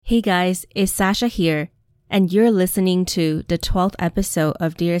Hey guys, it's Sasha here, and you're listening to the 12th episode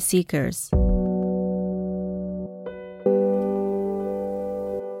of Dear Seekers.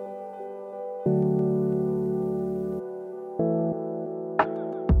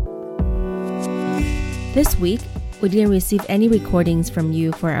 This week, we didn't receive any recordings from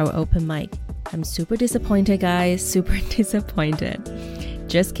you for our open mic. I'm super disappointed, guys, super disappointed.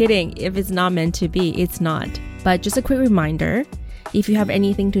 Just kidding, if it's not meant to be, it's not. But just a quick reminder, if you have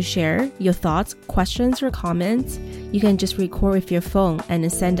anything to share, your thoughts, questions, or comments, you can just record with your phone and then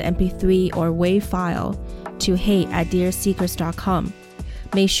send an MP3 or WAV file to hey@dearseekers.com.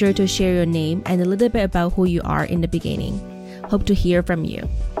 Make sure to share your name and a little bit about who you are in the beginning. Hope to hear from you.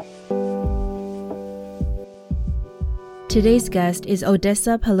 Today's guest is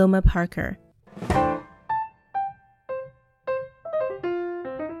Odessa Paloma Parker.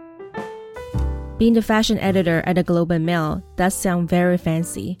 Being the fashion editor at the Globe and Mail does sound very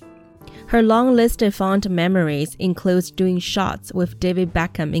fancy. Her long list of fond memories includes doing shots with David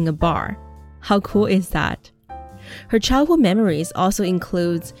Beckham in a bar. How cool is that? Her childhood memories also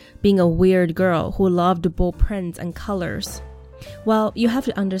includes being a weird girl who loved bold prints and colors. Well, you have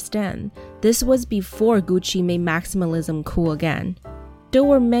to understand, this was before Gucci made maximalism cool again. There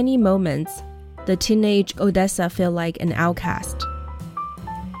were many moments the teenage Odessa felt like an outcast.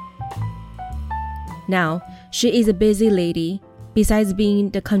 Now, she is a busy lady. Besides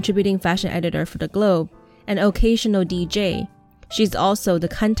being the contributing fashion editor for the Globe, an occasional DJ, she's also the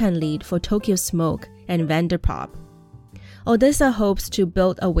content lead for Tokyo Smoke and Vanderpop. Odessa hopes to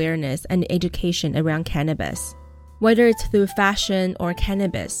build awareness and education around cannabis. Whether it's through fashion or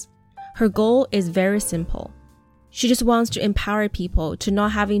cannabis, her goal is very simple. She just wants to empower people to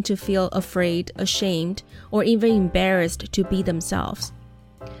not having to feel afraid, ashamed, or even embarrassed to be themselves.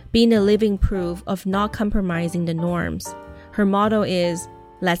 Being a living proof of not compromising the norms, her motto is,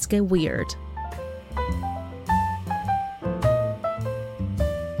 let's get weird.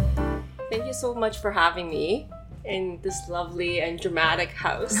 Thank you so much for having me in this lovely and dramatic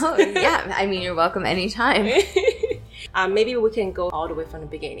house. Oh, yeah. I mean, you're welcome anytime. Maybe we can go all the way from the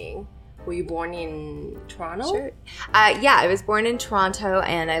beginning. Were you born in Toronto? Sure. Yeah, I was born in Toronto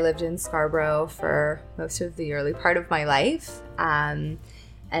and I lived in Scarborough for most of the early part of my life.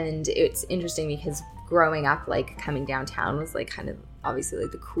 And it's interesting because growing up, like coming downtown was like kind of obviously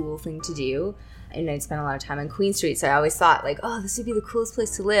like the cool thing to do. And I'd spent a lot of time on Queen Street, so I always thought like, oh, this would be the coolest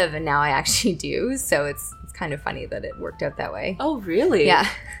place to live. And now I actually do. So it's kind of funny that it worked out that way. Oh, really? Yeah.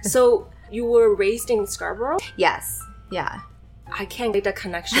 So you were raised in Scarborough? Yes. Yeah. I can't get the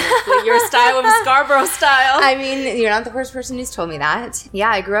connection with your style with Scarborough style. I mean, you're not the first person who's told me that. Yeah,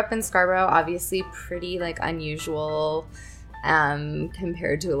 I grew up in Scarborough, obviously pretty like unusual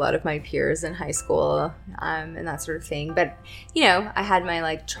compared to a lot of my peers in high school and that sort of thing. But, you know, I had my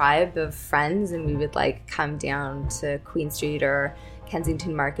like tribe of friends and we would like come down to Queen Street or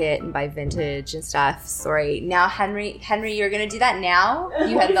Kensington Market and buy vintage and stuff. Sorry. Now, Henry, you're going to do that now?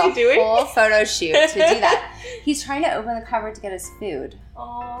 You had the whole photo shoot to do that. He's trying to open the cupboard to get his food.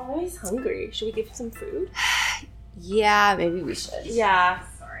 Oh, he's hungry. Should we give him some food? Yeah, maybe we should. Yeah.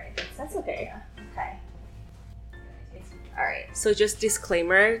 Sorry. That's okay. Yeah. Okay. All right. So just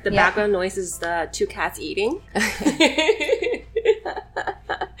disclaimer, the background noise is the two cats eating.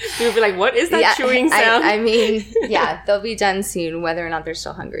 You'll be like, what is that chewing sound? I mean, yeah, they'll be done soon. Whether or not they're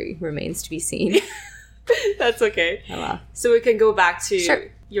still hungry remains to be seen. That's okay. Oh, well. So we can go back to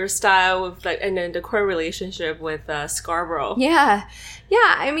your style with like, and then the core relationship with Scarborough. Yeah.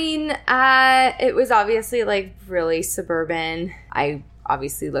 Yeah, I mean, it was obviously like really suburban. I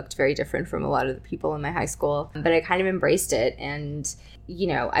obviously looked very different from a lot of the people in my high school, but I kind of embraced it. And, you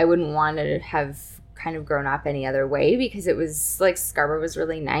know, I wouldn't want to have kind of grown up any other way because it was like Scarborough was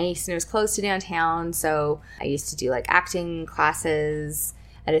really nice and it was close to downtown. So I used to do like acting classes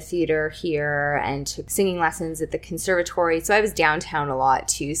at a theater here and took singing lessons at the conservatory. So I was downtown a lot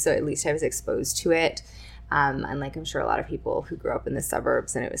too. So at least I was exposed to it. Unlike I'm sure a lot of people who grew up in the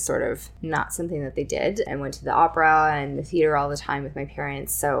suburbs and it was sort of not something that they did. I went to the opera and the theater all the time with my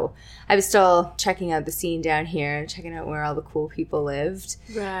parents. So I was still checking out the scene down here and checking out where all the cool people lived.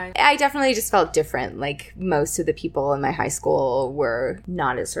 Right. I definitely just felt different. Like most of the people in my high school were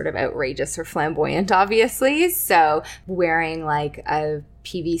not as sort of outrageous or flamboyant, obviously. So wearing like a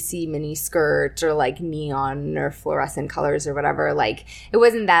PVC mini skirt or like neon or fluorescent colors or whatever, like it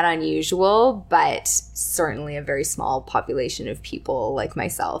wasn't that unusual, but certainly a very small population of people like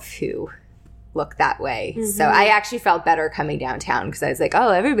myself who look that way. Mm-hmm. So I actually felt better coming downtown because I was like, oh,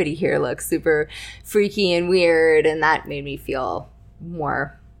 everybody here looks super freaky and weird, and that made me feel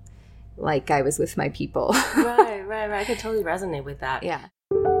more like I was with my people. Right. I can totally resonate with that. Yeah.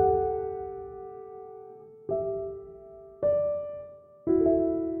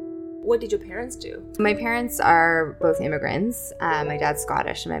 What did your parents do? My parents are both immigrants. My dad's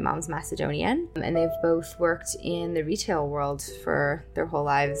Scottish and my mom's Macedonian. And they've both worked in the retail world for their whole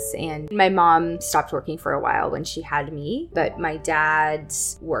lives. And my mom stopped working for a while when she had me. But my dad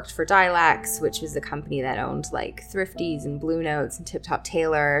worked for Dilex, which was the company that owned like Thrifties and Blue Notes and Tip Top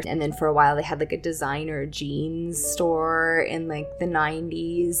Tailor. And then for a while they had like a designer jeans store in like the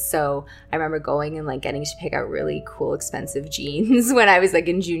 90s. So I remember going and like getting to pick out really cool, expensive jeans when I was like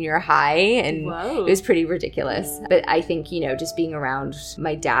in junior high. And Whoa. It was pretty ridiculous. But I think, you know, just being around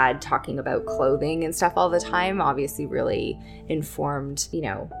my dad talking about clothing and stuff all the time obviously really informed, you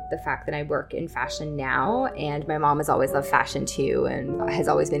know, the fact that I work in fashion now. And my mom has always loved fashion too and has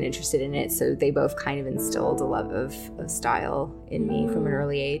always been interested in it. So they both kind of instilled a love of style in me from an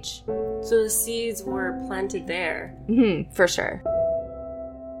early age. So the seeds were planted there. Mm-hmm, for sure.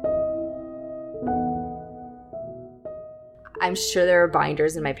 I'm sure there are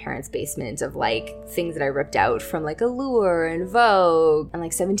binders in my parents' basement of like things that I ripped out from like Allure and Vogue and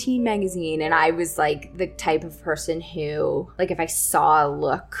like 17 magazine. And I was like the type of person who, like, if I saw a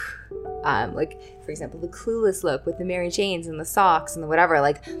look, like for example, the Clueless look with the Mary Janes and the socks and the whatever,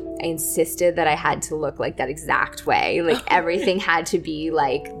 like I insisted that I had to look like that exact way. Like everything had to be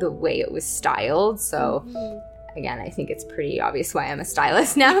like the way it was styled. So again, I think it's pretty obvious why I'm a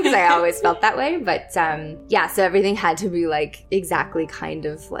stylist now because I always felt that way. But yeah, so everything had to be like exactly kind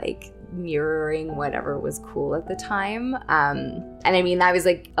of like mirroring whatever was cool at the time. And I mean, I was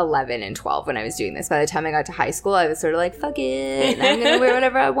like 11 and 12 when I was doing this. By the time I got to high school, I was sort of like, fuck it, I'm going to wear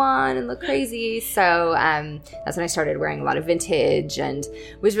whatever I want and look crazy. So that's when I started wearing a lot of vintage and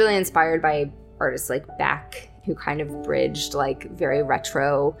was really inspired by artists like Beck, who kind of bridged like very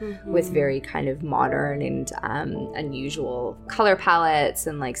retro with very kind of modern and unusual color palettes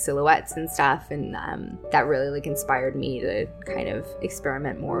and like silhouettes and stuff. And that really like inspired me to kind of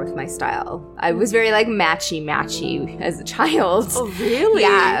experiment more with my style. I was very like matchy as a child. Oh, really?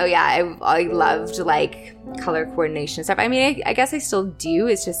 Yeah. Oh, yeah. I loved like color coordination stuff. I mean, I guess I still do.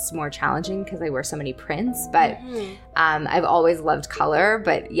 It's just more challenging because I wear so many prints. But I've always loved color.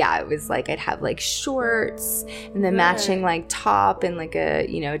 But yeah, it was like I'd have like shorts and then matching like top and like a,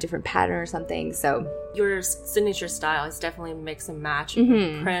 you know, a different pattern or something. So your signature style is definitely mix and match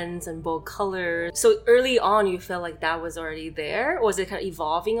prints and bold colors. So early on, you felt like that was already there? Or was it kind of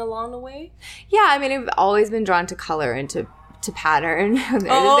evolving along the way? Yeah, I mean, I've always been drawn to color and to pattern. That's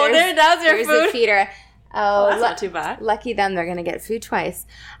your there's food. the feeder. Oh, that's not too bad. Lucky them, they're going to get food twice.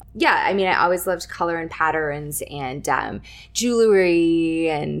 Yeah, I mean, I always loved color and patterns and jewelry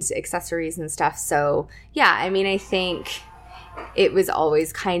and accessories and stuff. So, yeah, I mean, I think it was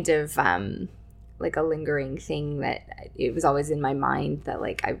always kind of like a lingering thing that it was always in my mind that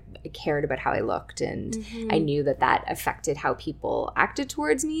like I cared about how I looked and I knew that affected how people acted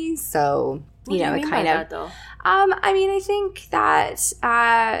towards me. So, what do you mean by that, though? I mean, I think that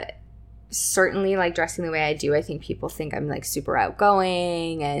certainly like dressing the way I do, I think people think I'm like super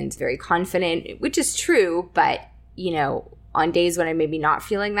outgoing and very confident, which is true. But, you know, on days when I'm maybe not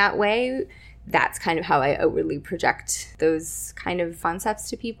feeling that way, that's kind of how I outwardly project those kind of concepts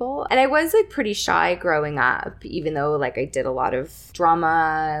to people. And I was like pretty shy growing up, even though like I did a lot of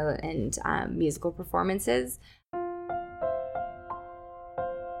drama and musical performances.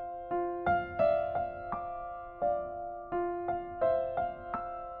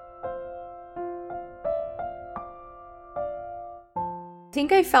 I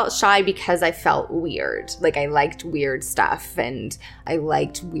think I felt shy because I felt weird. Like I liked weird stuff and I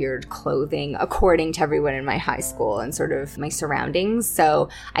liked weird clothing according to everyone in my high school and sort of my surroundings. So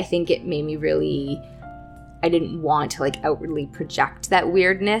I think it made me really, I didn't want to like outwardly project that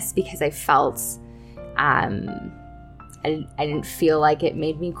weirdness because I felt, I didn't feel like it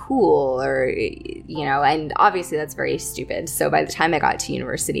made me cool or, you know, and obviously that's very stupid. So by the time I got to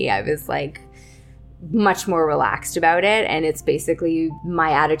university, I was like, much more relaxed about it, and it's basically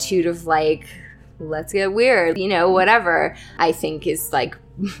my attitude of like, let's get weird, you know, whatever, I think is like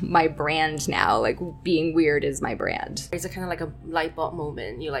my brand now. Like being weird is my brand. Is it kind of like a light bulb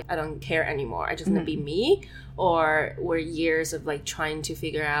moment? You're like, I don't care anymore, I just want to be me? Or were years of like trying to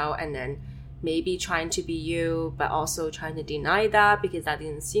figure out and then maybe trying to be you but also trying to deny that because that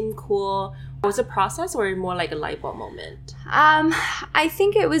didn't seem cool? Was it a process or more like a light bulb moment? I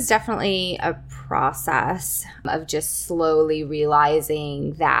think it was definitely a process of just slowly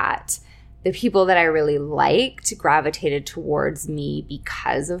realizing that the people that I really liked gravitated towards me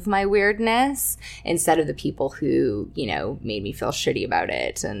because of my weirdness instead of the people who, you know, made me feel shitty about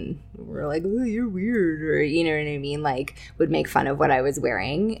it and were like, oh, you're weird, or, you know what I mean? Like, would make fun of what I was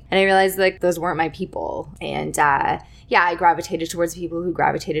wearing. And I realized, like, those weren't my people. And, yeah, I gravitated towards people who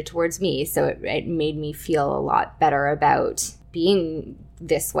gravitated towards me. So it made me feel a lot better about being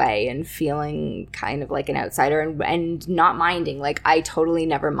this way and feeling kind of like an outsider and not minding. Like, I totally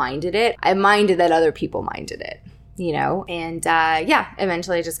never minded it. I minded that other people minded it, you know? And yeah,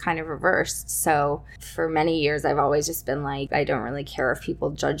 eventually it just kind of reversed. So for many years, I've always just been like, I don't really care if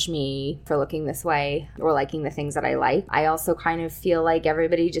people judge me for looking this way or liking the things that I like. I also kind of feel like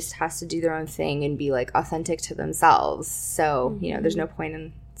everybody just has to do their own thing and be like authentic to themselves. So, you know, there's no point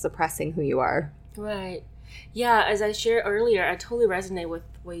in suppressing who you are. Right. Yeah, as I shared earlier, I totally resonate with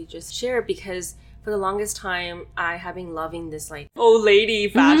what you just shared because for the longest time, I have been loving this like old lady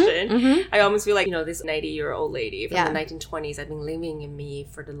fashion. I almost feel like, you know, this 90-year-old lady from the 1920s, I've been living in me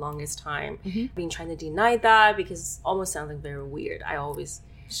for the longest time. I've been trying to deny that because it almost sounds like very weird. I always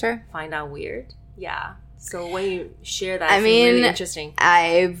find that weird. Yeah. So when you share that, it's really interesting.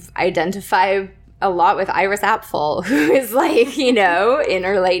 I've identified a lot with Iris Apfel, who is like, you know, in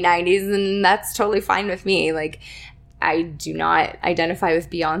her late 90s, and that's totally fine with me. Like, I do not identify with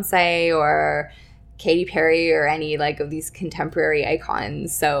Beyonce or Katy Perry or any like of these contemporary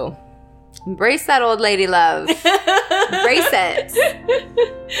icons. So embrace that old lady love. Embrace it.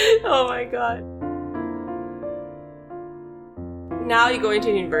 Oh my God. Now you go into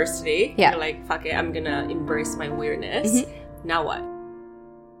university. Yeah. You're like, fuck it, I'm gonna embrace my weirdness. Now what?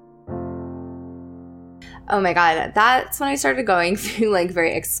 Oh my God. That's when I started going through like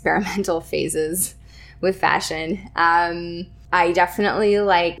very experimental phases with fashion. I definitely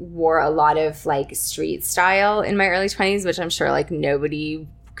like wore a lot of like street style in my early 20s, which I'm sure like nobody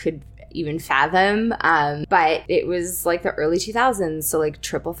could even fathom. But it was like the early 2000s. So like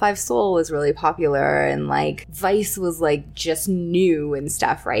 555 Soul was really popular and like Vice was like just new and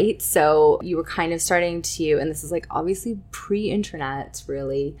stuff, right? So you were kind of starting to, and this is like obviously pre-internet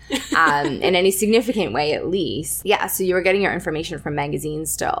really, in any significant way at least. Yeah, so you were getting your information from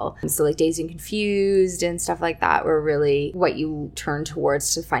magazines still. So like Dazed and Confused and stuff like that were really what you turned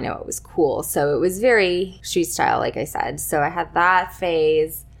towards to find out what was cool. So it was very street style, like I said. So I had that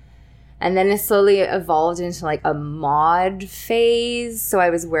phase. And then it slowly evolved into like a mod phase. So I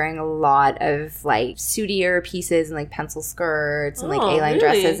was wearing a lot of like suitier pieces and like pencil skirts and like A-line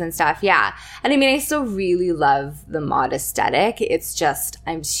dresses and stuff. Yeah. And I mean, I still really love the mod aesthetic. It's just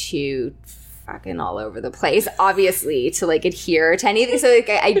I'm too fucking all over the place, obviously, to like adhere to anything. So like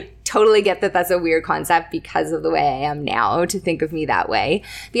I totally get that that's a weird concept because of the way I am now to think of me that way.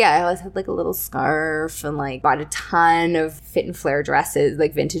 But yeah, I always had like a little scarf and like bought a ton of fit and flare dresses,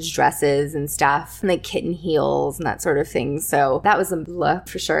 like vintage dresses and stuff, and like kitten heels and that sort of thing. So that was a look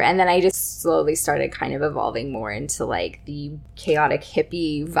for sure. And then I just slowly started kind of evolving more into like the chaotic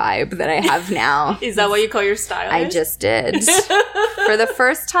hippie vibe that I have now. Is that what you call your style? I just did for the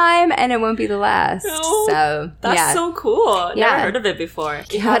first time, and it won't be the last. Oh, so that's so cool. Yeah. Never heard of it before.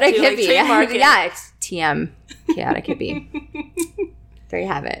 Chaotic hippie. Like, yeah, it's TM. Chaotic hippie. There you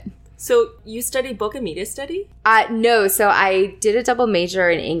have it. So you studied book and media study? No. So I did a double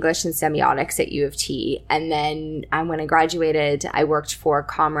major in English and semiotics at U of T. And then when I graduated, I worked for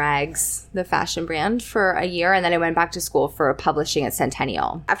Comrags, the fashion brand, for a year. And then I went back to school for publishing at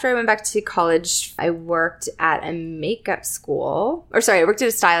Centennial. After I went back to college, I worked at a makeup school. I worked at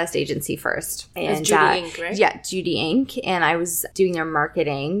a stylist agency first. And Judy Inc., right? Yeah, Judy Inc. And I was doing their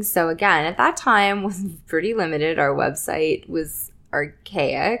marketing. So again, at that time was pretty limited. Our website was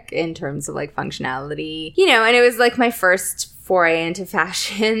archaic in terms of like functionality, you know, and it was like my first foray into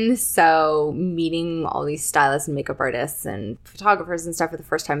fashion. So meeting all these stylists and makeup artists and photographers and stuff for the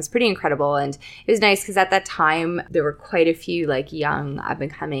first time was pretty incredible. And it was nice because at that time there were quite a few like young up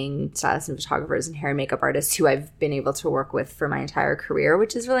and coming stylists and photographers and hair and makeup artists who I've been able to work with for my entire career,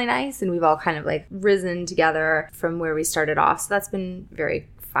 which is really nice. And we've all kind of like risen together from where we started off. So that's been very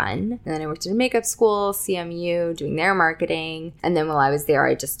fun. And then I worked at a makeup school, CMU, doing their marketing. And then while I was there,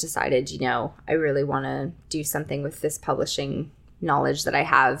 I just decided, you know, I really want to do something with this publishing knowledge that I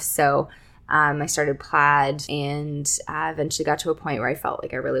have. So I started Plaid and eventually got to a point where I felt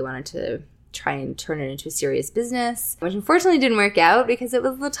like I really wanted to try and turn it into a serious business, which unfortunately didn't work out because it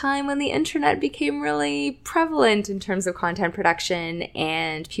was the time when the internet became really prevalent in terms of content production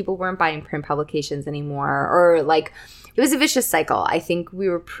and people weren't buying print publications anymore, or like it was a vicious cycle. I think we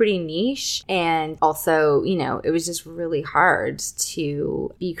were pretty niche, and also, you know, it was just really hard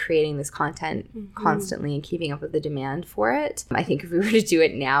to be creating this content constantly and keeping up with the demand for it. I think if we were to do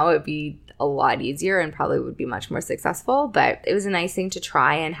it now, it'd be a lot easier and probably would be much more successful. But it was a nice thing to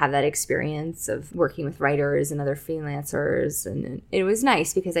try and have that experience of working with writers and other freelancers. And it was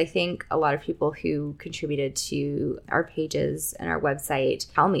nice because I think a lot of people who contributed to our pages and our website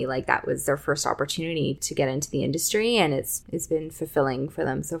tell me like that was their first opportunity to get into the industry, and it's been fulfilling for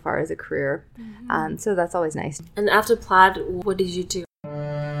them so far as a career. So that's always nice. And after Plaid, what did you do?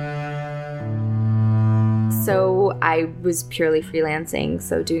 So I was purely freelancing,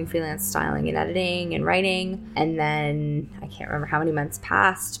 so doing freelance styling and editing and writing. And then I can't remember how many months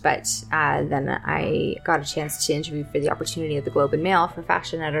passed, but then I got a chance to interview for the opportunity at the Globe and Mail for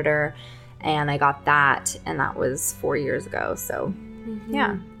fashion editor. And I got that, and that was 4 years ago. So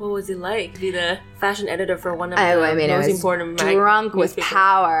yeah. What was it like to be the fashion editor for one of the most important drunk with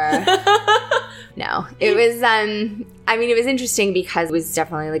power. No, it was, it was interesting because it was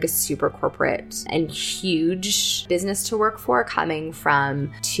definitely like a super corporate and huge business to work for, coming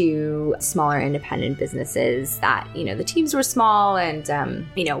from two smaller independent businesses that, the teams were small and,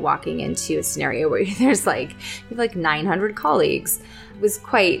 walking into a scenario where there's like 900 colleagues was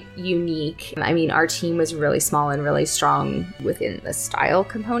quite unique. I mean, our team was really small and really strong within the style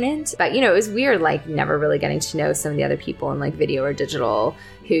component. But, it was weird, like never really getting to know some of the other people in like video or digital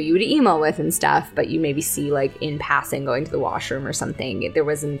who you would email with and stuff, but you maybe see like in passing going to the washroom or something. There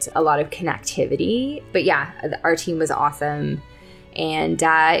wasn't a lot of connectivity. But yeah, our team was awesome. And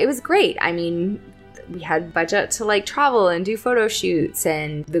it was great. I mean, we had budget to like travel and do photo shoots,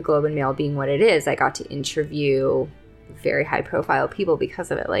 and the Globe and Mail being what it is, I got to interview very high profile people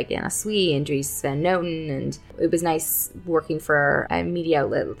because of it, like Anna Sui and Dries Van Noten, and it was nice working for a media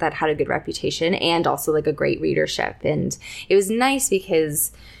outlet that had a good reputation and also like a great readership. And it was nice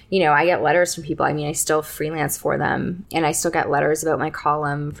because I get letters from people. I mean, I still freelance for them, and I still get letters about my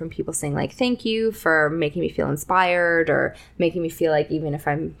column from people saying like, thank you for making me feel inspired, or making me feel like even if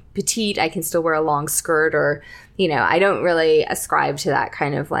I'm petite, I can still wear a long skirt, or, I don't really ascribe to that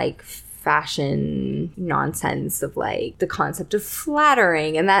kind of like fashion nonsense of like the concept of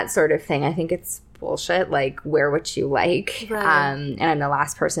flattering and that sort of thing. I think it's bullshit. Like, wear what you like. Right. And I'm the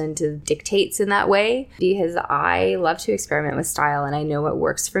last person to dictate in that way, because I love to experiment with style, and I know what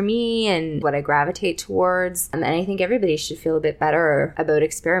works for me and what I gravitate towards. And I think everybody should feel a bit better about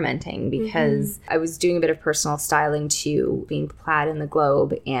experimenting, because I was doing a bit of personal styling too, being Plaid in the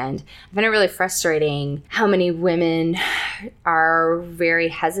Globe, and I find it really frustrating how many women are very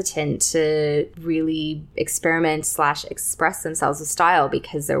hesitant to really experiment / express themselves with style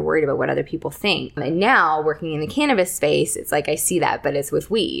because they're worried about what other people think. And now, working in the cannabis space, it's like I see that, but it's with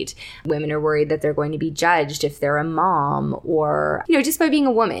weed. Women are worried that they're going to be judged if they're a mom, or, just by being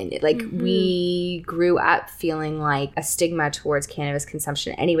a woman. Like, we grew up feeling like a stigma towards cannabis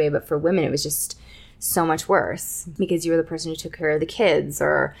consumption anyway, but for women, it was just so much worse because you were the person who took care of the kids,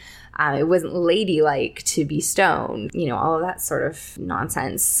 or it wasn't ladylike to be stoned, all of that sort of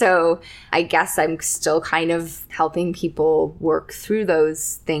nonsense. So I guess I'm still kind of helping people work through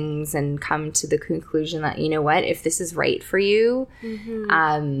those things and come to the conclusion that, if this is right for you,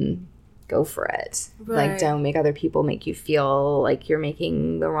 go for it. Right. Like, don't make other people make you feel like you're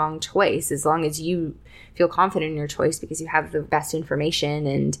making the wrong choice. As long as you feel confident in your choice because you have the best information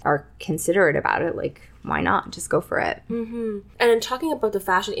and are considerate about it, like, why not? Just go for it. And then talking about the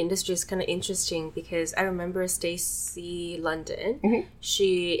fashion industry is kind of interesting because I remember Stacey London,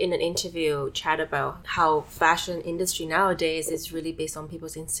 she, in an interview, chatted about how fashion industry nowadays is really based on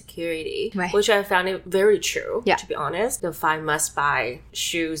people's insecurity, which I found it very true, to be honest. The 5 must-buy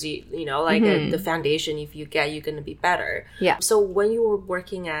shoes, the foundation, if you get, you're going to be better. Yeah. So when you were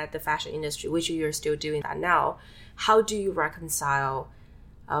working at the fashion industry, which you're still doing that now, how do you reconcile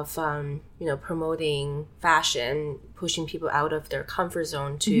of promoting fashion, pushing people out of their comfort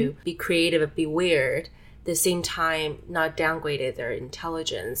zone to be creative and be weird, at the same time not downgraded their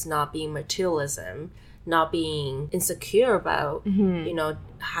intelligence, not being materialism, not being insecure about,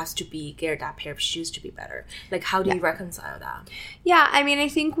 has to be get that pair of shoes to be better. Like, how do you reconcile that? Yeah, I mean, I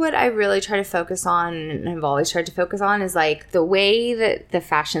think what I really try to focus on, and I've always tried to focus on, is like the way that the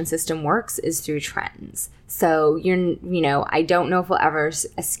fashion system works is through trends. So I don't know if we'll ever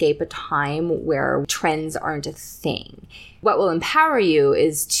escape a time where trends aren't a thing. What will empower you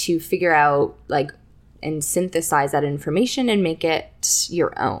is to figure out and synthesize that information and make it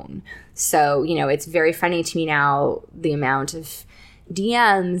your own. So, it's very funny to me now, the amount of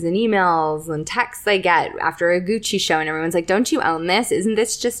DMs and emails and texts I get after a Gucci show, and everyone's like, don't you own this? Isn't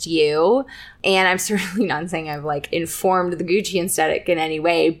this just you? And I'm certainly not saying I've informed the Gucci aesthetic in any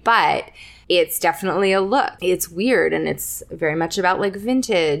way, but it's definitely a look. It's weird, and it's very much about like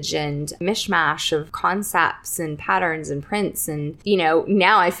vintage and mishmash of concepts and patterns and prints. And, you know,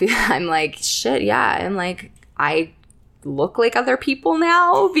 now I feel I'm like, shit, yeah. I'm like, I look like other people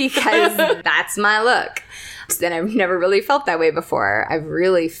now because that's my look. And I've never really felt that way before. I've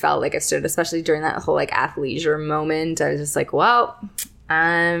really felt like I stood, especially during that whole like athleisure moment. I was just like, well,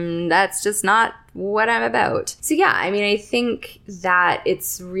 that's just not what I'm about. So yeah, I mean, I think that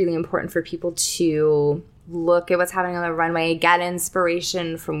it's really important for people to look at what's happening on the runway, get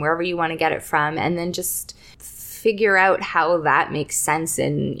inspiration from wherever you want to get it from, and then just figure out how that makes sense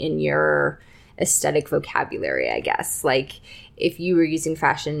in your aesthetic vocabulary, I guess. Like, if you were using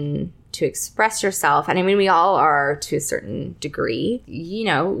fashion to express yourself, and I mean, we all are to a certain degree, you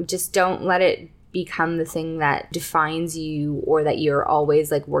know, just don't let it become the thing that defines you, or that you're always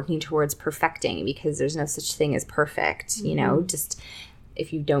like working towards perfecting, because there's no such thing as perfect, you know. Just,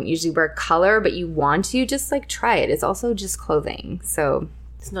 if you don't usually wear color but you want to, just like try it. It's also just clothing, so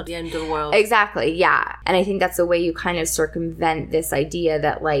it's not the end of the world. Exactly, yeah. And I think that's the way you kind of circumvent this idea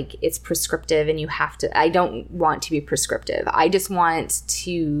that like it's prescriptive and you have to. I don't want to be prescriptive. I just want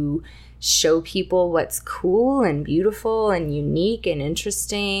to show people what's cool and beautiful and unique and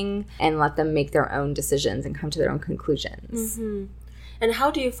interesting, and let them make their own decisions and come to their own conclusions. Mm-hmm. And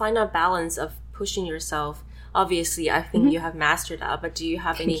how do you find a balance of pushing yourself? Obviously, I think you have mastered that, but do you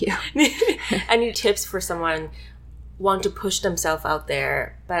have any tips for someone want to push themselves out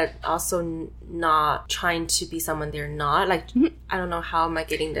there, but also not trying to be someone they're not? Like, I don't know, how am I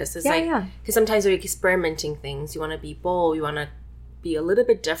getting this? It's because sometimes you're experimenting things. You want to be bold. You want to be a little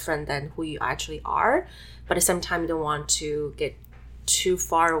bit different than who you actually are, but at the same time, you don't want to get too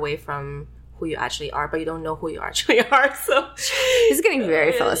far away from who you actually are, but you don't know who you actually are. So this is getting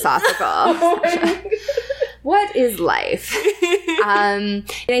very philosophical. What is life? And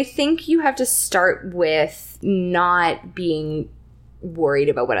I think you have to start with not being worried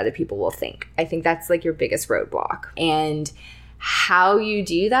about what other people will think. I think that's like your biggest roadblock. And how you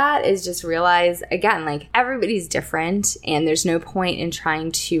do that is just realize, again, like everybody's different, and there's no point in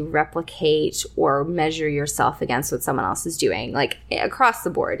trying to replicate or measure yourself against what someone else is doing, like across the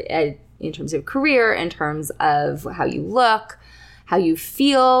board, in terms of career, in terms of how you look, how you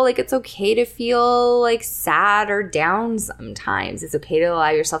feel. Like, it's okay to feel like sad or down sometimes. It's okay to allow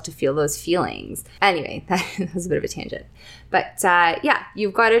yourself to feel those feelings. Anyway, that was a bit of a tangent. But yeah,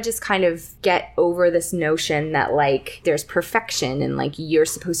 you've got to just kind of get over this notion that like there's perfection and like you're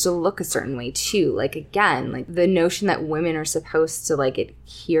supposed to look a certain way too. Like, again, like the notion that women are supposed to like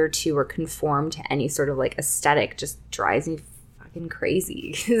adhere to or conform to any sort of like aesthetic just drives me fucking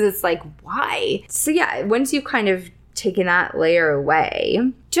crazy, because it's like, why? So yeah, once you've kind of taken that layer away,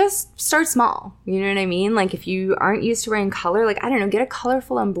 just start small. You know what I mean? Like, if you aren't used to wearing color, like, I don't know, get a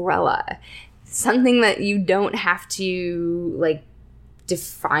colorful umbrella. Something that you don't have to like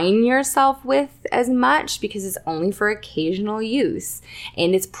define yourself with as much, because it's only for occasional use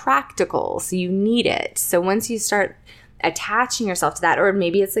and it's practical, so you need it. So once you start attaching yourself to that, or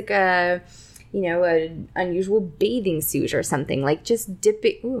maybe it's like a, you know, an unusual bathing suit or something, like just dip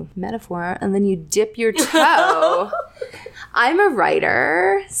it, ooh, metaphor, and then you dip your toe. I'm a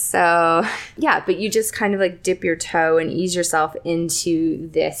writer, so yeah, but you just kind of like dip your toe and ease yourself into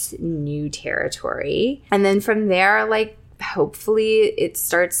this new territory. And then from there, like, hopefully it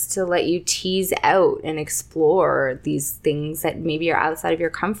starts to let you tease out and explore these things that maybe are outside of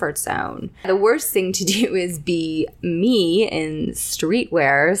your comfort zone. The worst thing to do is be me in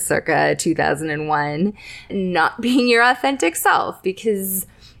streetwear circa 2001, not being your authentic self, because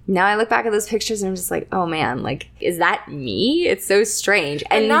now I look back at those pictures and I'm just like, oh man, like, is that me? It's so strange.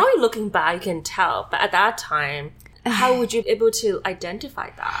 And now looking back, you can tell. But at that time, how would you be able to identify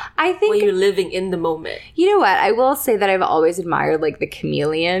that? I think when you're living in the moment. You know what? I will say that I've always admired like the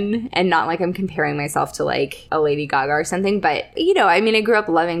chameleon, and not like I'm comparing myself to like a Lady Gaga or something. But, you know, I mean, I grew up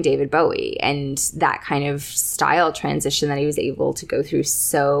loving David Bowie, and that kind of style transition that he was able to go through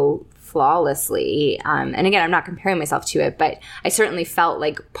so flawlessly. And again, I'm not comparing myself to it, but I certainly felt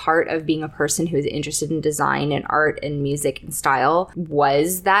like part of being a person who is interested in design and art and music and style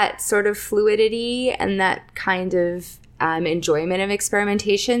was that sort of fluidity and that kind of enjoyment of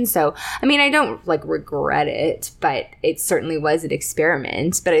experimentation. So, I mean, I don't like regret it, but it certainly was an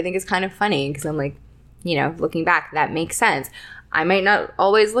experiment. But I think it's kind of funny because I'm like, you know, looking back, that makes sense. I might not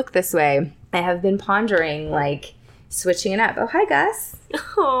always look this way. I have been pondering like switching it up. Oh, hi, Gus.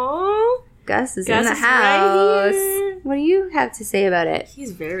 Aww. Gus is Gus in the is house. right here. What do you have to say about it?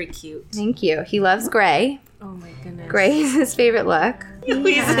 He's very cute. Thank you. He loves gray. Oh my goodness. Gray is his favorite look.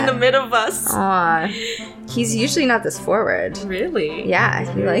 He's in the middle of us. Aw. He's usually not this forward. Really?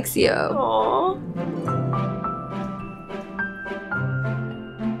 Yeah, he likes you. Aww.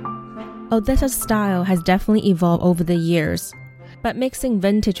 Odessa's style has definitely evolved over the years, but mixing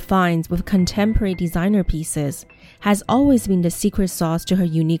vintage finds with contemporary designer pieces has always been the secret sauce to her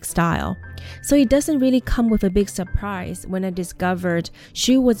unique style. So it doesn't really come with a big surprise when I discovered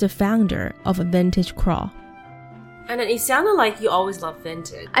she was the founder of Vintage Crawl. And then it sounded like you always loved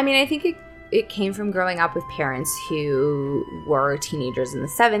vintage. I mean, I think it came from growing up with parents who were teenagers in the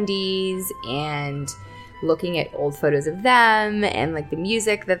 70s and looking at old photos of them, and like the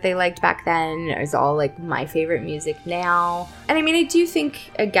music that they liked back then is all like my favorite music now. And I mean, I do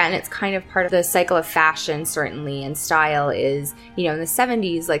think, again, it's kind of part of the cycle of fashion, certainly, and style is, you know, in the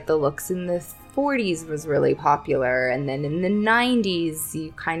 70s, like the looks in the 40s was really popular, and then in the 90s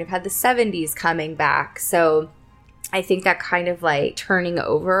you kind of had the 70s coming back. So I think that kind of like turning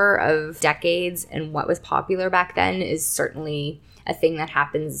over of decades and what was popular back then is certainly a thing that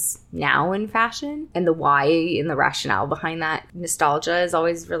happens now in fashion, and the why and the rationale behind that nostalgia is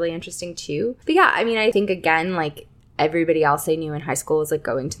always really interesting too. But yeah, I mean, I think again, like everybody else I knew in high school was like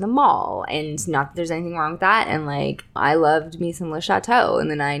going to the mall, and not that there's anything wrong with that. And like I loved me some Le Chateau in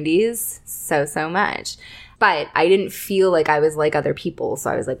the 90s so much. But I didn't feel like I was like other people.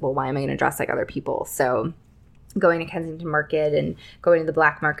 So I was like, well, why am I going to dress like other people? So going to Kensington Market and going to the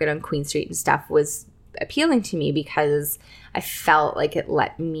black market on Queen Street and stuff was appealing to me because I felt like it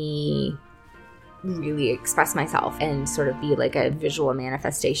let me really express myself and sort of be like a visual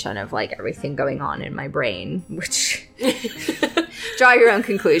manifestation of like everything going on in my brain, which draw your own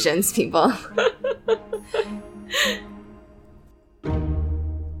conclusions, people.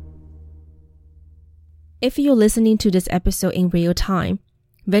 If you're listening to this episode in real time,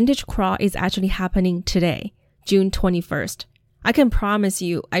 Vintage Crawl is actually happening today, June 21st. I can promise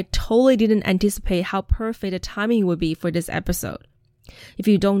you, I totally didn't anticipate how perfect the timing would be for this episode. If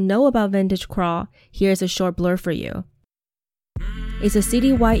you don't know about Vintage Crawl, here's a short blurb for you. It's a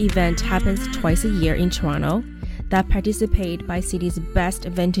citywide event happens twice a year in Toronto that participate by city's best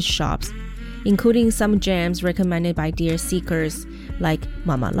vintage shops, including some gems recommended by dear seekers like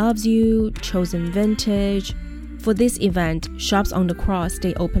Mama Loves You, Chosen Vintage. For this event, shops on the Crawl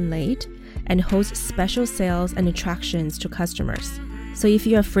stay open late and host special sales and attractions to customers. So if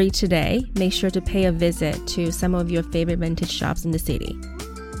you are free today, make sure to pay a visit to some of your favorite vintage shops in the city.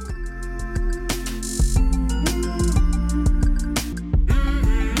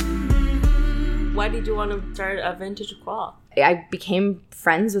 Why did you want to start a Vintage Crawl? I became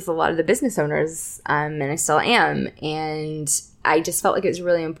friends with a lot of the business owners, and I still am. And I just felt like it was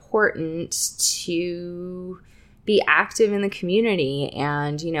really important to be active in the community.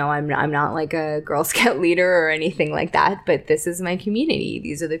 And, you know, I'm not like a Girl Scout leader or anything like that, but this is my community.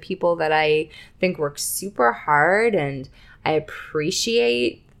 These are the people that I think work super hard, and I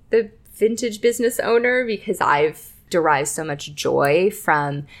appreciate the vintage business owner because I've derived so much joy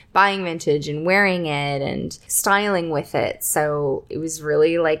from buying vintage and wearing it and styling with it. So it was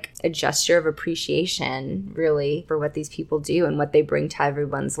really like a gesture of appreciation, really, for what these people do and what they bring to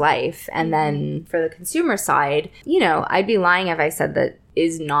everyone's life. And then for the consumer side, you know, I'd be lying if I said that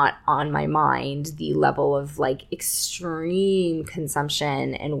is not on my mind the level of like extreme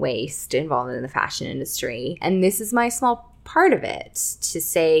consumption and waste involved in the fashion industry. And this is my small part of it, to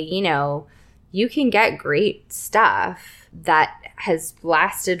say, you know, you can get great stuff that has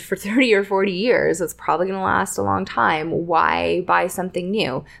lasted for 30 or 40 years. It's probably going to last a long time. Why buy something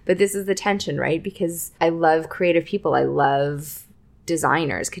new? But this is the tension, right? Because I love creative people. I love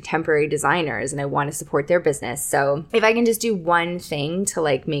designers, contemporary designers, and I want to support their business. So if I can just do one thing to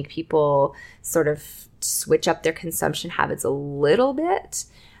like make people sort of switch up their consumption habits a little bit.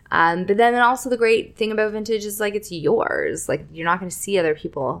 But then also the great thing about vintage is like it's yours. Like you're not going to see other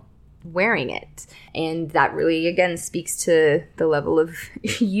people wearing it. And that really, again, speaks to the level of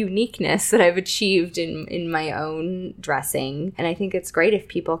uniqueness that I've achieved in my own dressing. And I think it's great if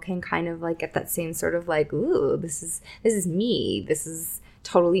people can kind of like get that same sort of like, ooh, this is me. This is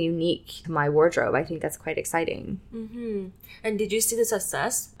totally unique to my wardrobe. I think that's quite exciting. Mm-hmm. And did you see the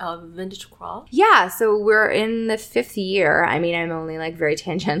success of Vintage Crawl? Yeah, so we're in the 5th year. I mean, I'm only like very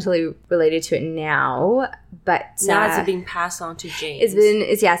tangentially related to it now, but now it's being passed on to James.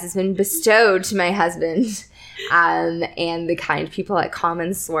 It's been bestowed to my husband and the kind people at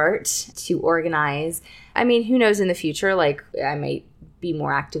Common Sort to organize. I mean, who knows in the future, like I might be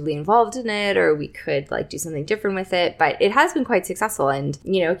more actively involved in it, or we could like do something different with it. But it has been quite successful, and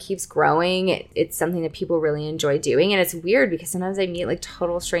it keeps growing. It's something that people really enjoy doing, and it's weird because sometimes I meet like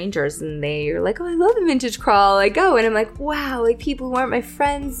total strangers and they're like, oh, I love the vintage crawl, I go, and I'm like, wow, like people who aren't my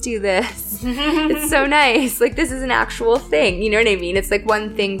friends do this. It's so nice. Like this is an actual thing, you know what I mean? It's like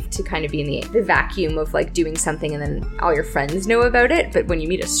one thing to kind of be in the vacuum of like doing something and then all your friends know about it, but when you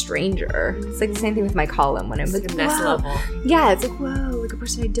meet a stranger, it's like the same thing with my column when I'm like, the next level. Yeah, it's like, whoa, like a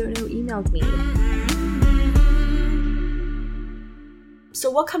person I don't know emailed me. So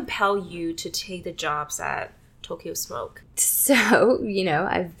what compelled you to take the jobs at Tokyo Smoke? So,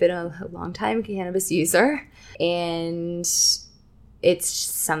 I've been a long time cannabis user, and it's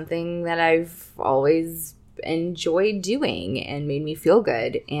something that I've always enjoyed doing and made me feel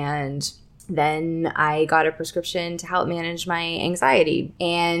good. And then I got a prescription to help manage my anxiety.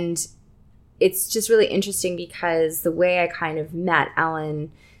 And it's just really interesting because the way I kind of met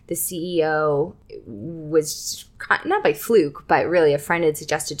Ellen, the CEO, was not by fluke, but really a friend had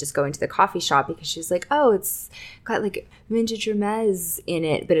suggested just going to the coffee shop because she was like, oh, it's got like vintage Hermes in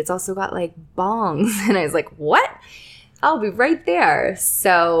it, but it's also got like bongs. And I was like, what? I'll be right there.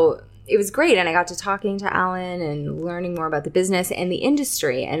 So it was great. And I got to talking to Alan and learning more about the business and the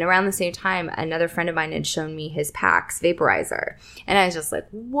industry. And around the same time, another friend of mine had shown me his PAX vaporizer. And I was just like,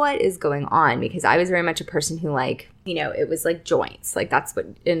 what is going on? Because I was very much a person who it was like joints. Like that's what,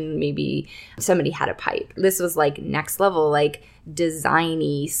 and maybe somebody had a pipe. This was like next level, like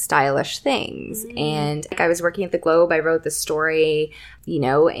designy, stylish things. And I was working at the Globe. I wrote the story,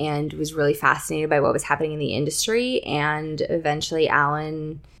 and was really fascinated by what was happening in the industry. And eventually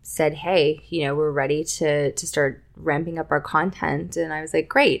Alan said, hey, we're ready to start ramping up our content. And I was like,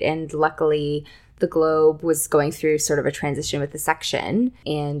 great. And luckily the Globe was going through sort of a transition with the section,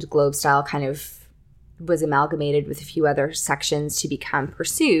 and Globe Style kind of was amalgamated with a few other sections to become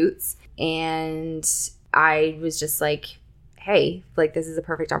Pursuits. And I was just like, hey, like this is a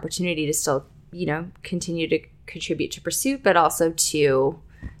perfect opportunity to still, continue to contribute to Pursuit, but also to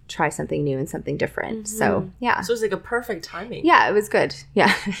try something new and something different. So, yeah. So it was like a perfect timing. Yeah, it was good.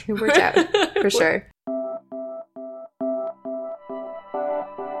 Yeah, it worked out for sure.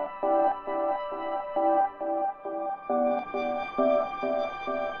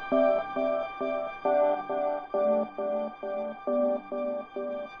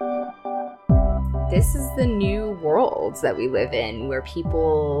 This is the new world that we live in, where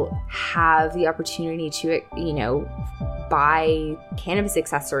people have the opportunity to, buy cannabis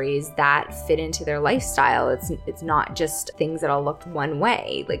accessories that fit into their lifestyle. It's not just things that all look one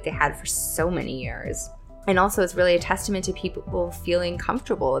way like they had for so many years. And also it's really a testament to people feeling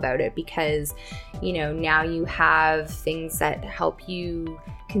comfortable about it because, now you have things that help you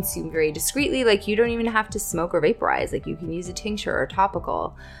consume very discreetly. Like you don't even have to smoke or vaporize. Like you can use a tincture or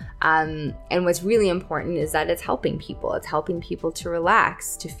topical. And what's really important is that it's helping people. It's helping people to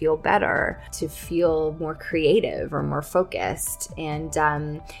relax, to feel better, to feel more creative or more focused.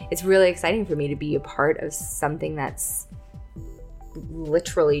 And it's really exciting for me to be a part of something that's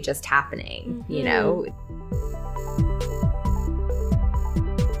literally just happening,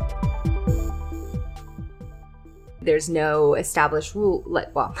 There's no established rule,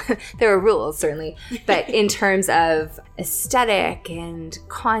 there are rules certainly, but in terms of aesthetic and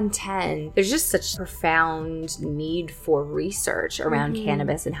content, there's just such profound need for research around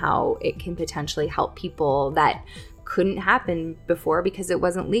cannabis and how it can potentially help people that couldn't happen before because it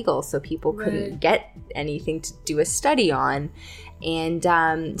wasn't legal, so people couldn't get anything to do a study on. And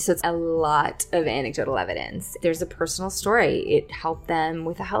so it's a lot of anecdotal evidence. There's a personal story. It helped them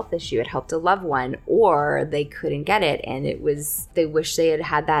with a health issue. It helped a loved one, or they couldn't get it, and they wish they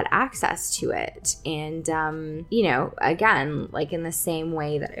had that access to it. And, again, like in the same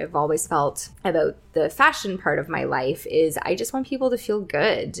way that I've always felt about the fashion part of my life is I just want people to feel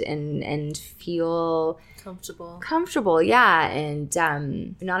good and feel comfortable, yeah, and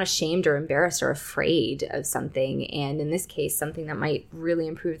not ashamed or embarrassed or afraid of something, and in this case something that might really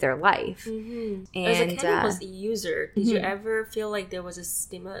improve their life. And as a cannabis user, did you ever feel like there was a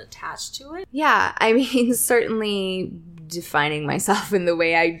stigma attached to it? Yeah, I mean, certainly defining myself in the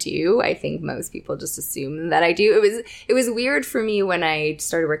way I do, I think most people just assume that I do. It was weird for me when I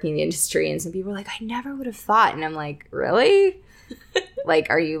started working in the industry, and some people were like, I never would have thought, and I'm like, really? Like,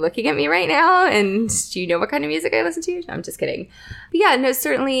 are you looking at me right now? And do you know what kind of music I listen to? No, I'm just kidding. But yeah, no,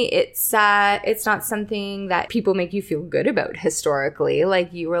 certainly it's not something that people make you feel good about historically.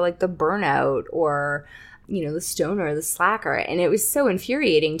 Like you were like the burnout or, the stoner, the slacker. And it was so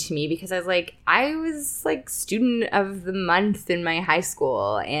infuriating to me because I was like student of the month in my high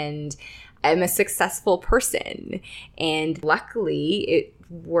school. And am a successful person. And luckily, it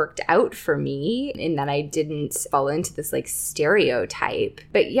worked out for me in that I didn't fall into this like stereotype.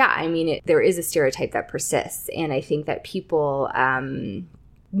 But yeah, I mean, there is a stereotype that persists. And I think that people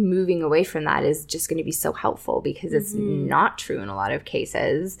moving away from that is just going to be so helpful because it's not true in a lot of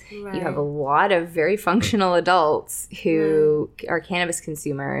cases. Right. You have a lot of very functional adults who are cannabis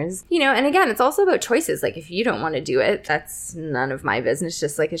consumers, you know, and again, it's also about choices. Like if you don't want to do it, that's none of my business,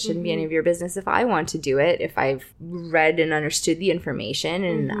 just like it shouldn't be any of your business if I want to do it. If I've read and understood the information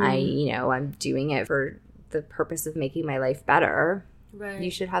and I'm doing it for the purpose of making my life better,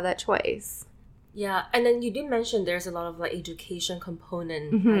 you should have that choice. Yeah, and then you did mention there's a lot of like education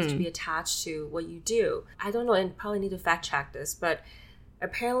component has to be attached to what you do. I don't know, and probably need to fact check this, but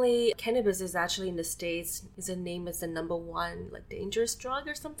apparently cannabis is actually in the States is named as the #1 like dangerous drug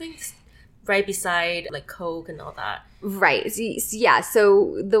or something, right beside like coke and all that. Right.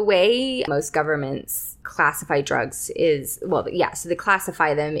 So the way most governments classify drugs is, so they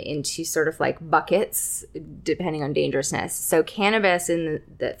classify them into sort of like buckets depending on dangerousness. So cannabis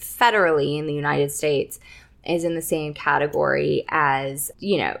federally in the United States is in the same category as,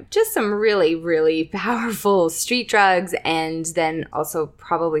 you know, just some really, really powerful street drugs and then also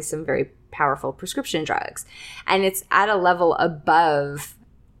probably some very powerful prescription drugs. And it's at a level above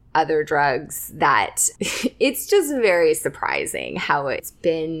other drugs that it's just very surprising how it's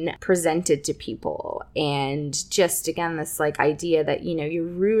been presented to people. And just again, this like idea that, you know, you're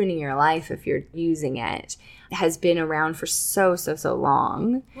ruining your life if you're using it has been around for so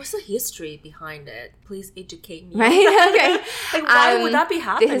long. What's the history behind it? Please educate me. Right? Okay. Like why would that be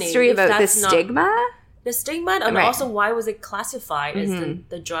happening? The history about the stigma? The stigma, and also why was it classified as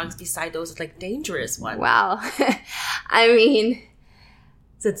the drugs beside those like dangerous ones? Well, I mean,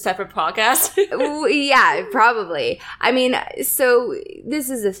 it's a separate podcast. Yeah, probably. I mean, so this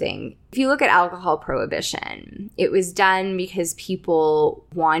is the thing. If you look at alcohol prohibition, it was done because people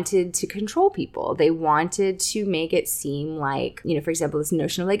wanted to control people. They wanted to make it seem like, you know, for example, this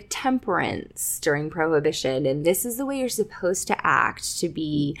notion of like temperance during prohibition. And this is the way you're supposed to act to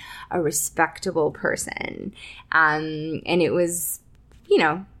be a respectable person. And it was, you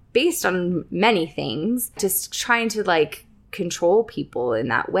know, based on many things, just trying to like control people in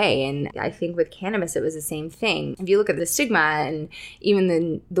that way. And I think with cannabis, it was the same thing. If you look at the stigma, and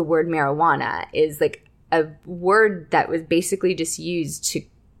even the word marijuana is like a word that was basically just used to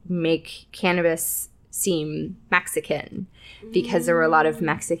make cannabis seem Mexican, because there were a lot of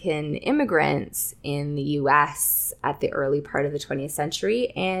Mexican immigrants in the US at the early part of the 20th century,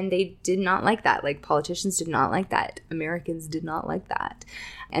 and they did not like that. Like politicians did not like that. Americans did not like that.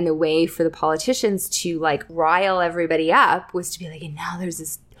 And the way for the politicians to like rile everybody up was to be like, and now there's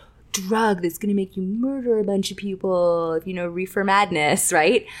this drug that's going to make you murder a bunch of people, if you know reefer madness,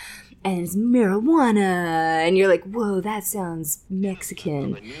 right? And it's marijuana. And you're like, whoa, that sounds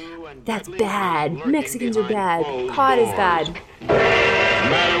Mexican. That's bad. Mexicans are bad. Pot is bad.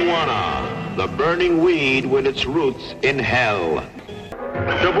 Marijuana, the burning weed with its roots in hell.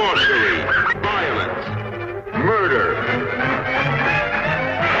 Debauchery, violence, murder,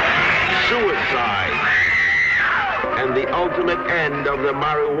 suicide, and the ultimate end of the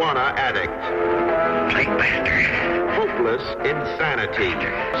marijuana addict. Hopeless insanity.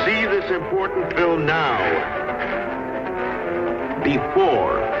 See this important pill now,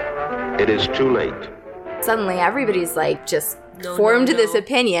 before it is too late. Suddenly everybody's like just formed this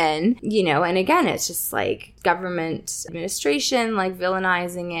opinion, you know, and again, it's just like government administration like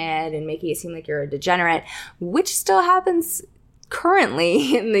villainizing it and making it seem like you're a degenerate, which still happens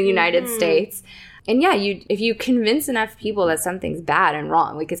currently in the United States. And yeah, if you convince enough people that something's bad and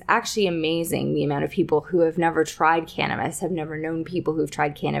wrong, like it's actually amazing the amount of people who have never tried cannabis, have never known people who've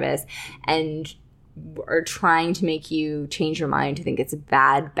tried cannabis, and are trying to make you change your mind to think it's a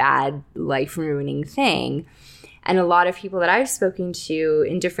bad, life-ruining thing. And a lot of people that I've spoken to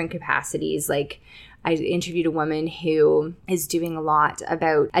in different capacities, like I interviewed a woman who is doing a lot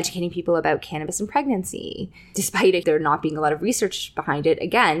about educating people about cannabis and pregnancy, despite there not being a lot of research behind it,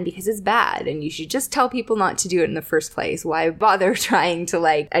 again, because it's bad and you should just tell people not to do it in the first place. Why bother trying to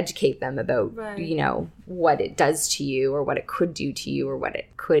like educate them about, you know, what it does to you or what it could do to you or what it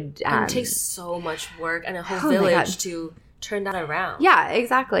could... it takes so much work and a whole village to turn that around. Yeah,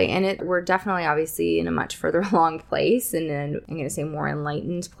 exactly. And we're definitely obviously in a much further along place, and I'm going to say more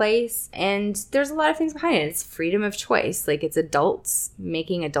enlightened place. And there's a lot of things behind it. It's freedom of choice. Like it's adults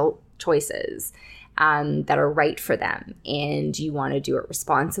making adult choices that are right for them. And you want to do it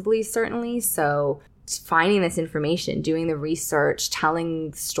responsibly, certainly. So finding this information, doing the research,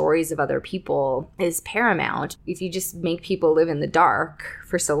 telling stories of other people is paramount. If you just make people live in the dark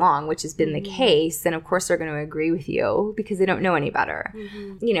for so long, which has been the case, then of course they're going to agree with you because they don't know any better.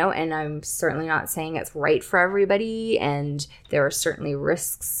 You know, and I'm certainly not saying it's right for everybody, and there are certainly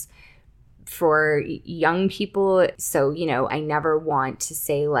risks for young people. So, you know, I never want to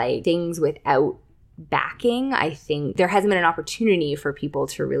say like things without backing. I think there hasn't been an opportunity for people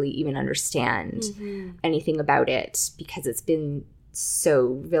to really even understand anything about it because it's been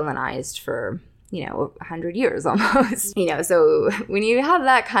so villainized for, you know, 100 years almost. You know, so when you have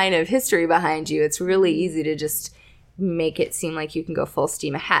that kind of history behind you, it's really easy to just make it seem like you can go full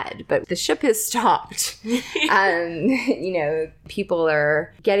steam ahead. But the ship has stopped. You know, people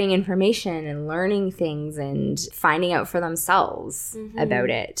are getting information and learning things and finding out for themselves about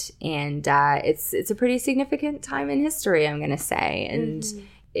it. And it's a pretty significant time in history, I'm going to say. And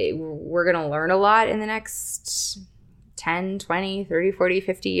we're going to learn a lot in the next 10, 20, 30, 40,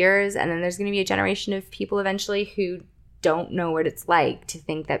 50 years. And then there's going to be a generation of people eventually who don't know what it's like to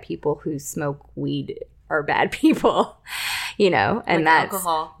think that people who smoke weed are bad people, you know, and like that's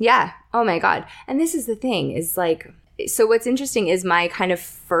alcohol. Yeah. Oh my God. And this is the thing is like, so what's interesting is my kind of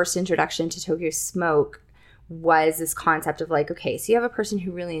first introduction to Tokyo Smoke was this concept of like, okay, so you have a person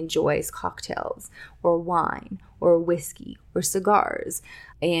who really enjoys cocktails or wine or whiskey or cigars,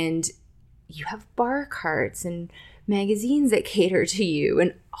 and you have bar carts and magazines that cater to you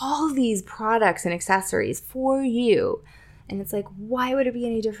and all these products and accessories for you. And it's like, why would it be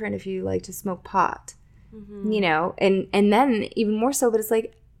any different if you like to smoke pot? You know, and then even more so, but it's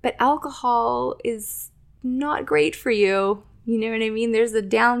like, but alcohol is not great for you. You know what I mean? There's a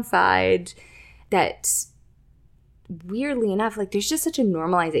downside that, weirdly enough, like there's just such a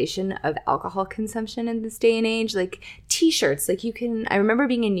normalization of alcohol consumption in this day and age. Like t-shirts, like I remember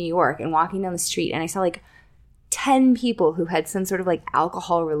being in New York and walking down the street and I saw like 10 people who had some sort of like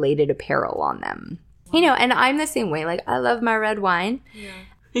alcohol related apparel on them. You know, and I'm the same way. Like I love my red wine. Yeah.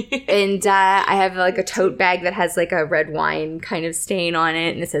 And I have like a tote bag that has like a red wine kind of stain on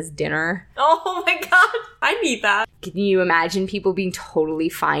it and it says dinner. Oh my God, I need that. Can you imagine people being totally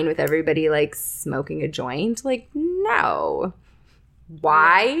fine with everybody like smoking a joint? Like, no.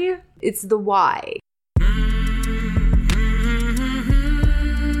 Why? It's the why.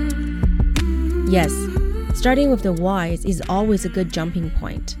 Yes, starting with the whys is always a good jumping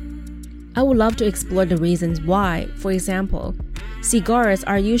point. I would love to explore the reasons why, for example, cigars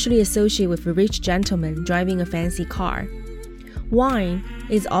are usually associated with a rich gentleman driving a fancy car. Wine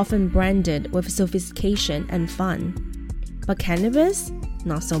is often branded with sophistication and fun. But cannabis?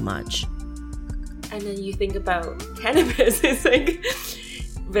 Not so much. And then you think about cannabis, it's like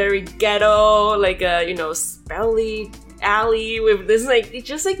very ghetto, like a, you know, smelly alley with this like, it's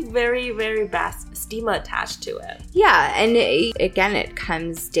just like very, very bad stigma attached to it. Yeah, and again, it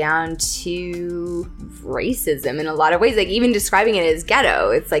comes down to racism in a lot of ways. Like even describing it as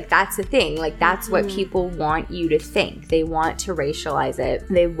ghetto, it's like that's the thing. Like that's what people want you to think. They want to racialize it.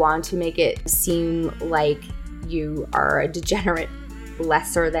 They want to make it seem like you are a degenerate,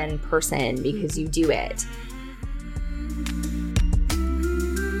 lesser than person because you do it.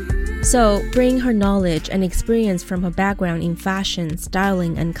 So, bringing her knowledge and experience from her background in fashion,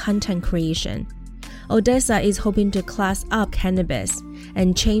 styling, and content creation, Odessa is hoping to class up cannabis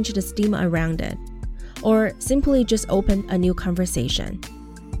and change the stigma around it, or simply just open a new conversation.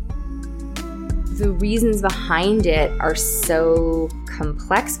 The reasons behind it are so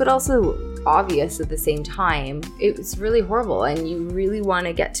complex, but also obvious at the same time. It's really horrible, and you really want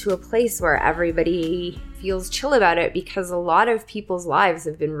to get to a place where everybody feels chill about it, because a lot of people's lives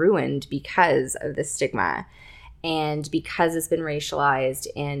have been ruined because of the stigma, and because it's been racialized,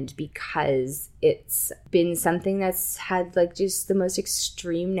 and because it's been something that's had like just the most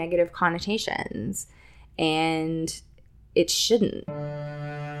extreme negative connotations, and it shouldn't.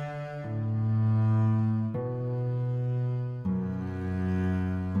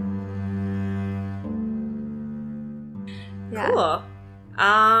 Yeah. Cool.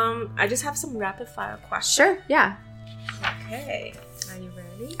 I just have some rapid fire questions. Sure, yeah. Okay. Are you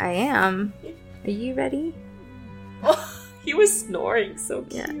ready? I am. Are you ready? Oh, he was snoring. So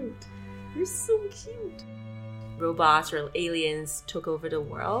cute. Yeah. You're so cute. Robots or aliens took over the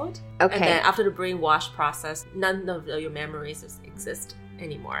world. Okay. And then after the brainwash process, none of your memories exist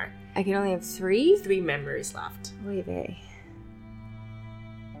anymore. I can only have 3? 3 memories left. Wait.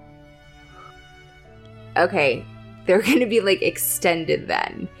 Okay. They're going to be like extended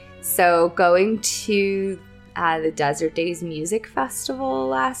then. So going to the Desert Days Music Festival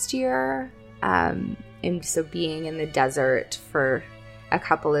last year, and so being in the desert for a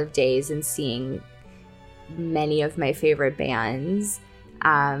couple of days and seeing many of my favorite bands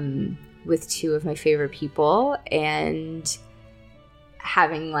with two of my favorite people, and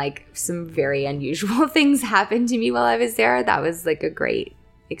having like some very unusual things happen to me while I was there. That was like a great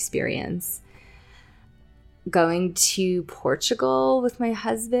experience. Going to Portugal with my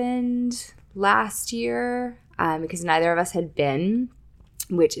husband last year because neither of us had been,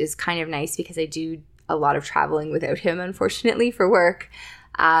 which is kind of nice because I do a lot of traveling without him, unfortunately, for work.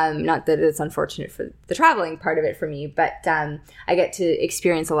 Not that it's unfortunate for the traveling part of it for me, but I get to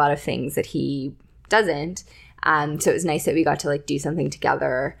experience a lot of things that he doesn't. So it was nice that we got to like do something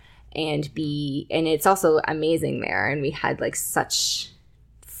together and it's also amazing there. And we had like such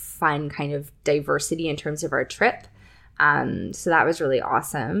fun kind of diversity in terms of our trip. So that was really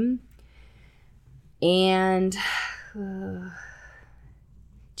awesome. And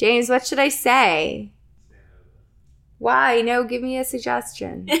James, what should I say? Why? No, give me a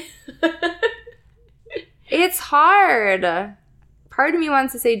suggestion. It's hard. Part of me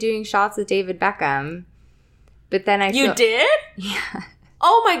wants to say doing shots with David Beckham, but then You did? Yeah.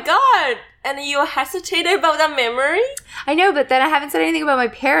 Oh my god! And you hesitated about that memory? I know, but then I haven't said anything about my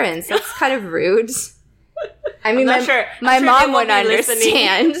parents. That's kind of rude. I mean, I'm not my sure mom they would won't be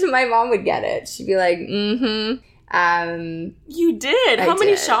understand. My mom would get it. She'd be like, You did? How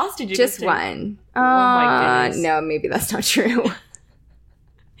many did. shots did you Just take? one. Oh my goodness. No, maybe that's not true.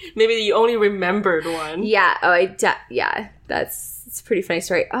 Maybe you only remembered one. Yeah. Yeah. It's a pretty funny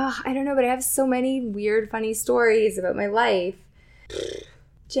story. Oh, I don't know, but I have so many weird, funny stories about my life.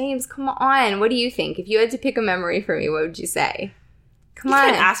 James, come on. What do you think? If you had to pick a memory for me, what would you say? Come on.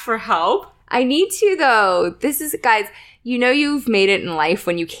 You can ask for help. I need to, though. This is, guys, you know you've made it in life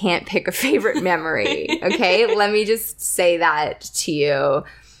when you can't pick a favorite memory, okay? Let me just say that to you.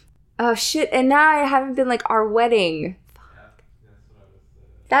 Oh, shit. And now I haven't been like, our wedding. Fuck.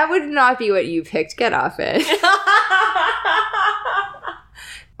 That would not be what you picked. Get off it.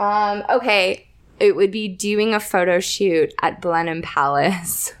 Okay. It would be doing a photo shoot at Blenheim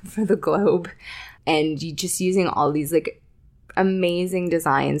Palace for the Globe. And you just using all these, like, amazing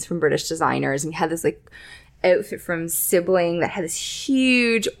designs from British designers. And we had this, like, outfit from Sibling that had this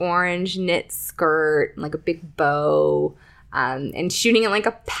huge orange knit skirt and, like, a big bow. And shooting in, like,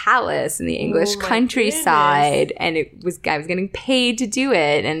 a palace in the English countryside. Goodness. And I was getting paid to do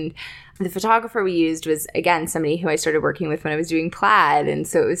it. And the photographer we used was, again, somebody who I started working with when I was doing plaid. And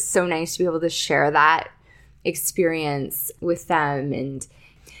so it was so nice to be able to share that experience with them. And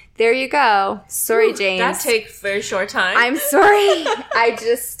there you go. Sorry, James. That takes a very short time. I'm sorry. I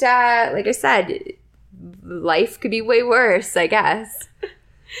just, like I said, life could be way worse, I guess.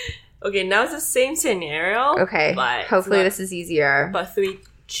 Okay, now it's the same scenario. Okay. But hopefully this is easier. But 3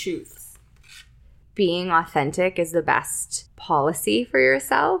 truths. Being authentic is the best policy for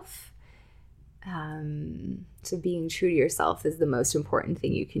yourself. So being true to yourself is the most important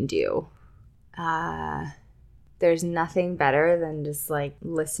thing you can do. There's nothing better than just like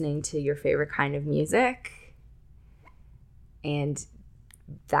listening to your favorite kind of music. And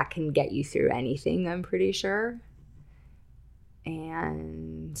that can get you through anything, I'm pretty sure.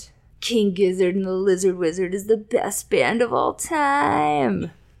 And King Gizzard and the Lizard Wizard is the best band of all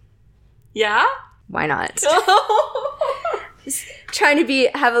time. Yeah? Why not? Just trying to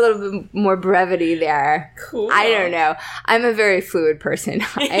have a little bit more brevity there. Cool. I don't know. I'm a very fluid person.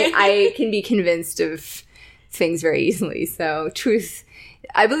 I can be convinced of things very easily. So truth,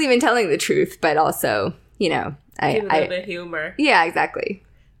 I believe in telling the truth, but also, you know, Give a little bit of humor. Yeah, exactly.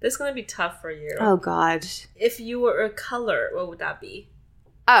 This is going to be tough for you. Oh, God. If you were a color, what would that be?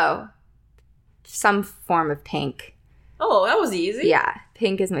 Oh, some form of pink. Oh, that was easy. Yeah,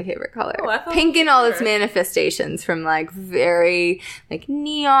 pink is my favorite color. Oh, I thought pink in all its sure. manifestations, from like very like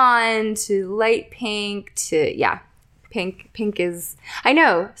neon to light pink to pink is, I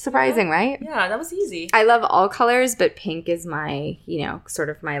know, surprising, right? Yeah, that was easy. I love all colors, but pink is my, you know, sort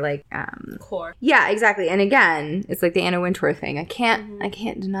of my like Core. yeah, exactly. And again, it's like the Anna Wintour thing. I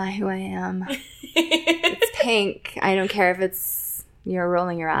can't deny who I am. It's pink. I don't care if it's you're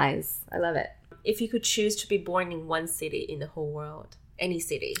rolling your eyes. I love it. If you could choose to be born in one city in the whole world, any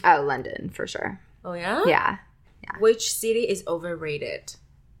city. Oh, London for sure. Oh, yeah? Yeah. Which city is overrated?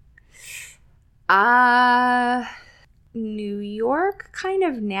 New York kind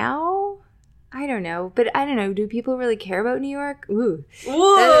of now. I don't know. But I don't know. Do people really care about New York? Ooh.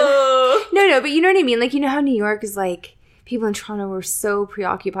 Whoa! No, but you know what I mean? Like, you know how New York is like, people in Toronto were so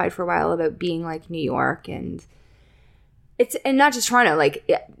preoccupied for a while about being like New York, and not just Toronto, like,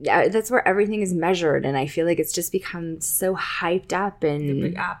 yeah, that's where everything is measured, and I feel like it's just become so hyped up. And The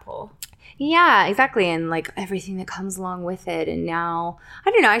Big Apple. Yeah, exactly. And like everything that comes along with it. And now,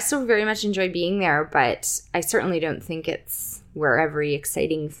 I don't know, I still very much enjoy being there, but I certainly don't think it's where every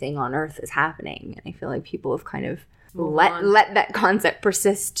exciting thing on earth is happening. And I feel like people have kind of let that concept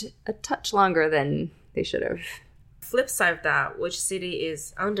persist a touch longer than they should have. Flip side of that, which city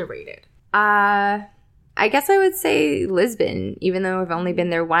is underrated? I guess I would say Lisbon, even though I've only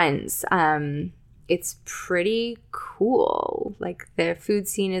been there once. It's pretty cool. Like the food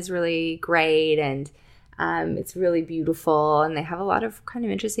scene is really great, and it's really beautiful, and they have a lot of kind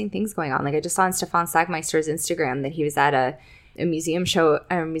of interesting things going on. Like I just saw on Stefan Sagmeister's Instagram that he was at a museum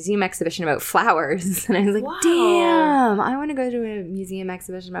exhibition about flowers, and I was like, wow. Damn, I want to go to a museum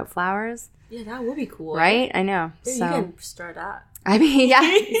exhibition about flowers. Yeah, that would be cool. Right? I know. Maybe so you can start that. I mean,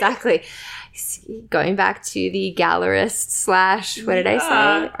 yeah, exactly. Going back to the gallerist / what did I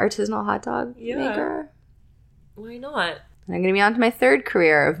say? Artisanal hot dog maker. Why not? I'm going to be on to my third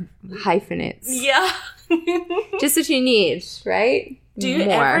career of hyphenates. Yeah. Just what you need, right? Do you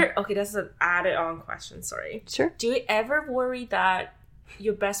ever... Okay, that's an added on question, sorry. Sure. Do you ever worry that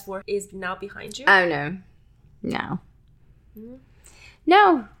your best work is now behind you? Oh, no. No. Mm-hmm.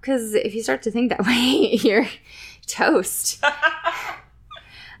 No, because if you start to think that way, you're toast.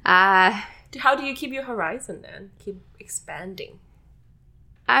 How do you keep your horizon then? Keep expanding?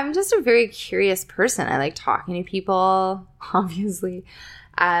 I'm just a very curious person. I like talking to people, obviously.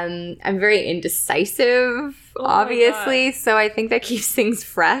 I'm very indecisive, obviously. So I think that keeps things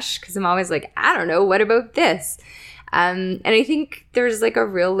fresh because I'm always like, I don't know, what about this? And I think there's like a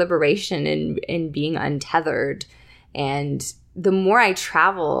real liberation in being untethered. And the more I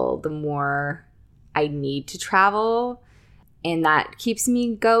travel, the more I need to travel. And that keeps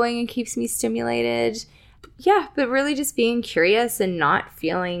me going and keeps me stimulated. Yeah, but really just being curious and not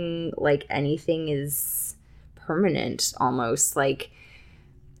feeling like anything is permanent almost. Like,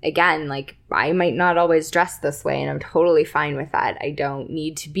 again, like I might not always dress this way and I'm totally fine with that. I don't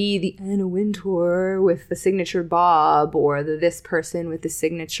need to be the Anna Wintour with the signature bob or this person with the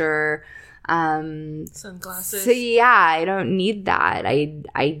signature sunglasses. So yeah, I don't need that.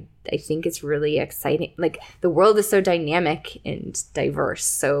 I think it's really exciting. Like the world is so dynamic and diverse,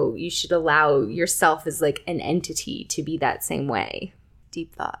 so you should allow yourself as like an entity to be that same way.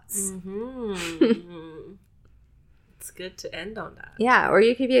 Deep thoughts. Mm-hmm. It's good to end on that. Yeah, or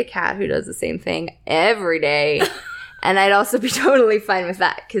you could be a cat who does the same thing every day, and I'd also be totally fine with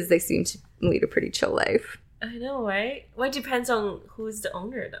that because they seem to lead a pretty chill life. I know, right? Well, it depends on who's the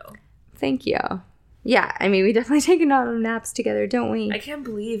owner, though. Thank you. Yeah, I mean, we definitely take a lot of naps together, don't we? I can't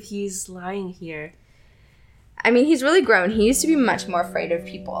believe he's lying here. I mean, he's really grown. He used to be much more afraid of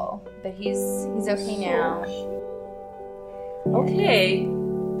people, but he's okay now. Okay.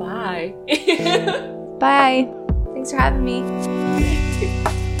 Bye. Bye. Thanks for having me.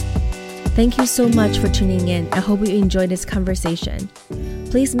 Thank you so much for tuning in. I hope you enjoyed this conversation.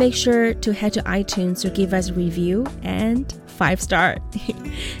 Please make sure to head to iTunes to give us a review and 5-star.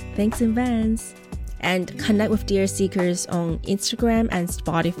 Thanks in advance. And connect with Dear Seekers on Instagram and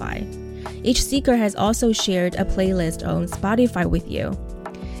Spotify. Each seeker has also shared a playlist on Spotify with you.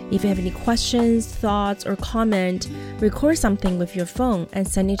 If you have any questions, thoughts, or comment, record something with your phone and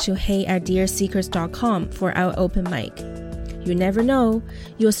send it to hey@dearseekers.com for our open mic. You never know,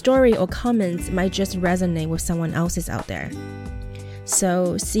 your story or comments might just resonate with someone else's out there.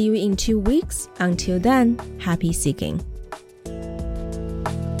 So, see you in 2 weeks. Until then, happy seeking.